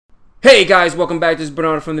Hey guys, welcome back. This is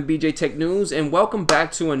Bernardo from the BJTechNews, and welcome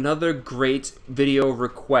back to another great video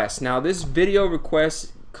request. Now, this video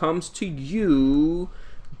request comes to you,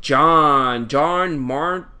 John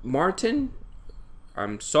Martin.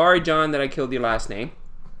 I'm sorry, John, that I killed your last name,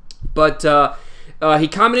 but he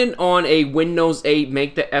commented on a Windows 8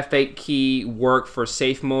 make the F8 key work for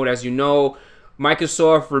safe mode. As you know,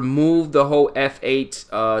 Microsoft removed the whole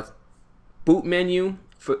F8 boot menu,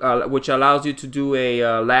 which allows you to do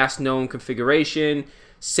a last known configuration,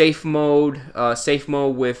 safe mode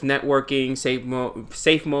with networking,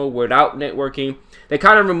 safe mode without networking. They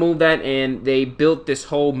kind of removed that and they built this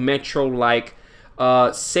whole Metro-like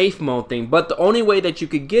safe mode thing. But the only way that you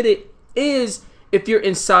could get it is if you're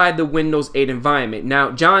inside the Windows 8 environment.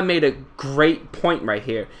 Now, John made a great point right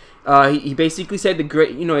here. He basically said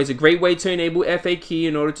it's a great way to enable F8 key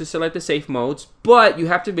in order to select the safe modes, but you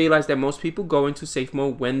have to realize that most people go into safe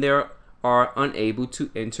mode when they are unable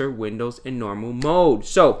to enter Windows in normal mode.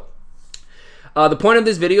 So the point of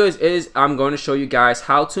this video is I'm going to show you guys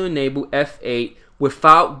how to enable F8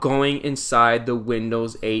 without going inside the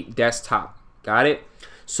Windows 8 desktop. Got it?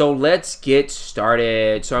 So let's get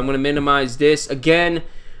started. So I'm going to minimize this. Again,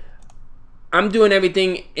 I'm doing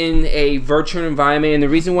everything in a virtual environment, and the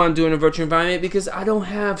reason why I'm doing a virtual environment because I don't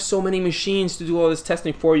have so many machines to do all this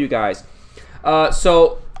testing for you guys.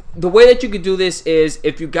 So the way that you could do this is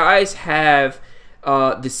if you guys have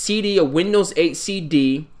the CD, a Windows 8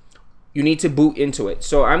 CD, you need to boot into it.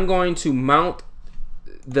 So I'm going to mount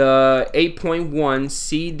the 8.1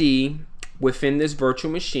 CD within this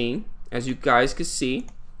virtual machine, as you guys can see.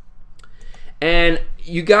 And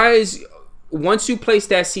you guys, once you place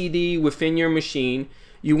that CD within your machine,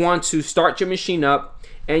 you want to start your machine up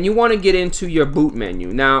and you want to get into your boot menu.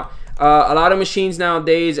 Now, a lot of machines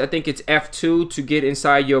nowadays, I think it's F2 to get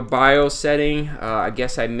inside your BIOS setting. I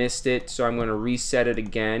guess I missed it, so I'm going to reset it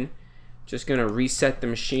again. Just going to reset the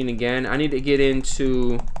machine again. I need to get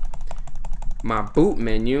into my boot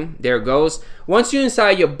menu. There it goes. Once you're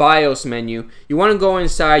inside your BIOS menu, you want to go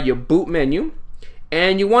inside your boot menu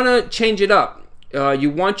and you want to change it up. You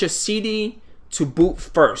want your CD to boot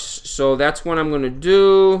first, so that's what I'm going to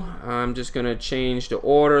do. I'm just going to change the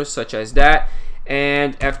order such as that,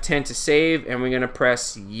 and F10 to save, and we're going to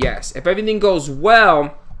press yes. If everything goes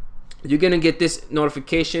well, you're going to get this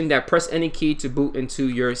notification that press any key to boot into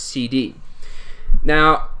your CD.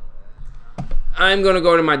 Now, I'm going to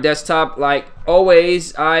go to my desktop. Like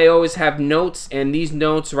always, I always have notes, and these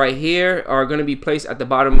notes right here are going to be placed at the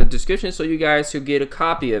bottom of the description so you guys could get a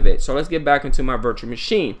copy of it. So let's get back into my virtual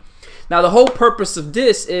machine. Now, the whole purpose of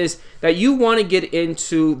this is that you want to get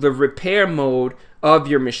into the repair mode of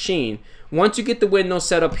your machine. Once you get the Windows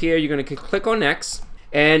set up here, you're going to click on X,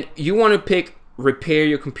 and you want to pick repair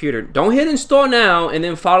your computer. Don't hit install now and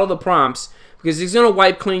then follow the prompts, because it's going to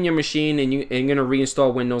wipe clean your machine and you're going to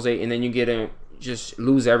reinstall Windows 8, and then you get a just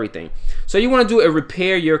lose everything. So you want to do a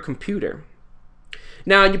repair your computer.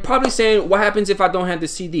 Now, you're probably saying, what happens if I don't have the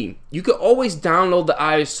CD? You could always download the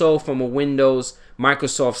ISO from a Windows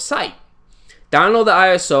Microsoft site. Download the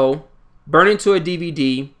ISO, burn it to a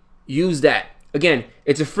DVD, use that. Again,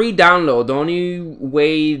 it's a free download. The only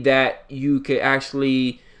way that you could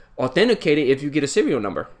actually authenticate it if you get a serial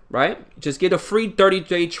number, right? Just get a free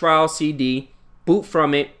 30-day trial CD, boot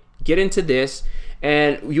from it, get into this,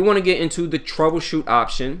 and you want to get into the troubleshoot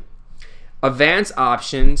option, advanced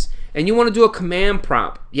options, and you want to do a command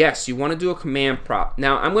prompt. Yes, you want to do a command prompt.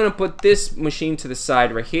 Now, I'm going to put this machine to the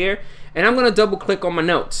side right here, and I'm going to double click on my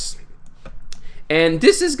notes. And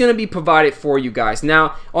this is going to be provided for you guys.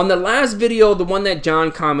 Now, on the last video, the one that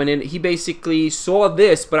John commented, he basically saw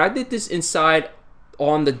this, but I did this inside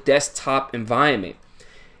on the desktop environment.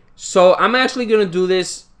 So I'm actually going to do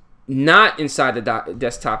this not inside the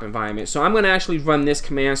desktop environment. So I'm going to actually run this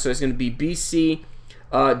command. So it's going to be bc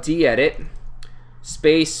dedit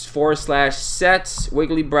space /sets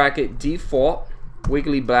wiggly bracket default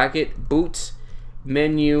wiggly bracket boot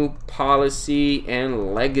menu policy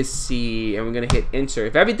and legacy, and we're going to hit enter.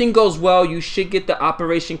 If everything goes well, you should get the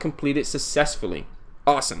operation completed successfully.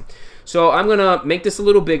 Awesome. So I'm going to make this a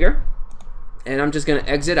little bigger, and I'm just going to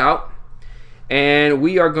exit out, and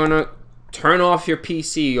we are going to turn off your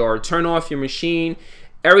PC or turn off your machine.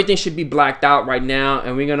 Everything should be blacked out right now,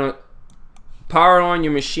 and we're gonna power on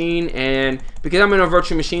your machine. And because I'm in a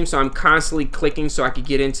virtual machine, so I'm constantly clicking so I could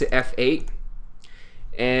get into F8,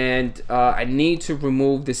 and I need to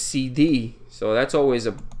remove the CD, so that's always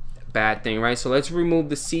a bad thing, right? So let's remove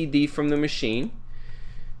the CD from the machine.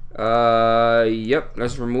 Yep,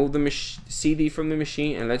 let's remove the CD from the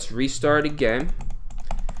machine, and let's restart again.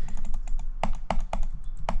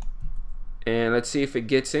 And let's see if it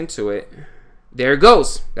gets into it. there it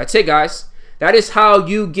goes. That's it, guys. That is how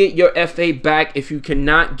you get your FA back if you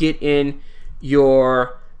cannot get in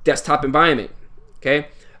your desktop environment. Okay.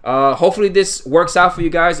 Hopefully this works out for you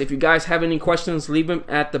guys. If you guys have any questions, leave them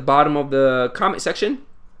at the bottom of the comment section.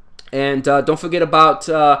 And don't forget about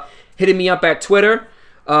hitting me up at Twitter,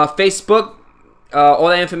 Facebook. All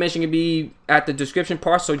that information can be at the description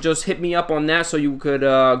part, so just hit me up on that so you could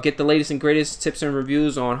get the latest and greatest tips and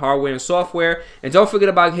reviews on hardware and software. And don't forget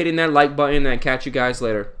about hitting that like button, and catch you guys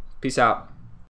later. Peace out.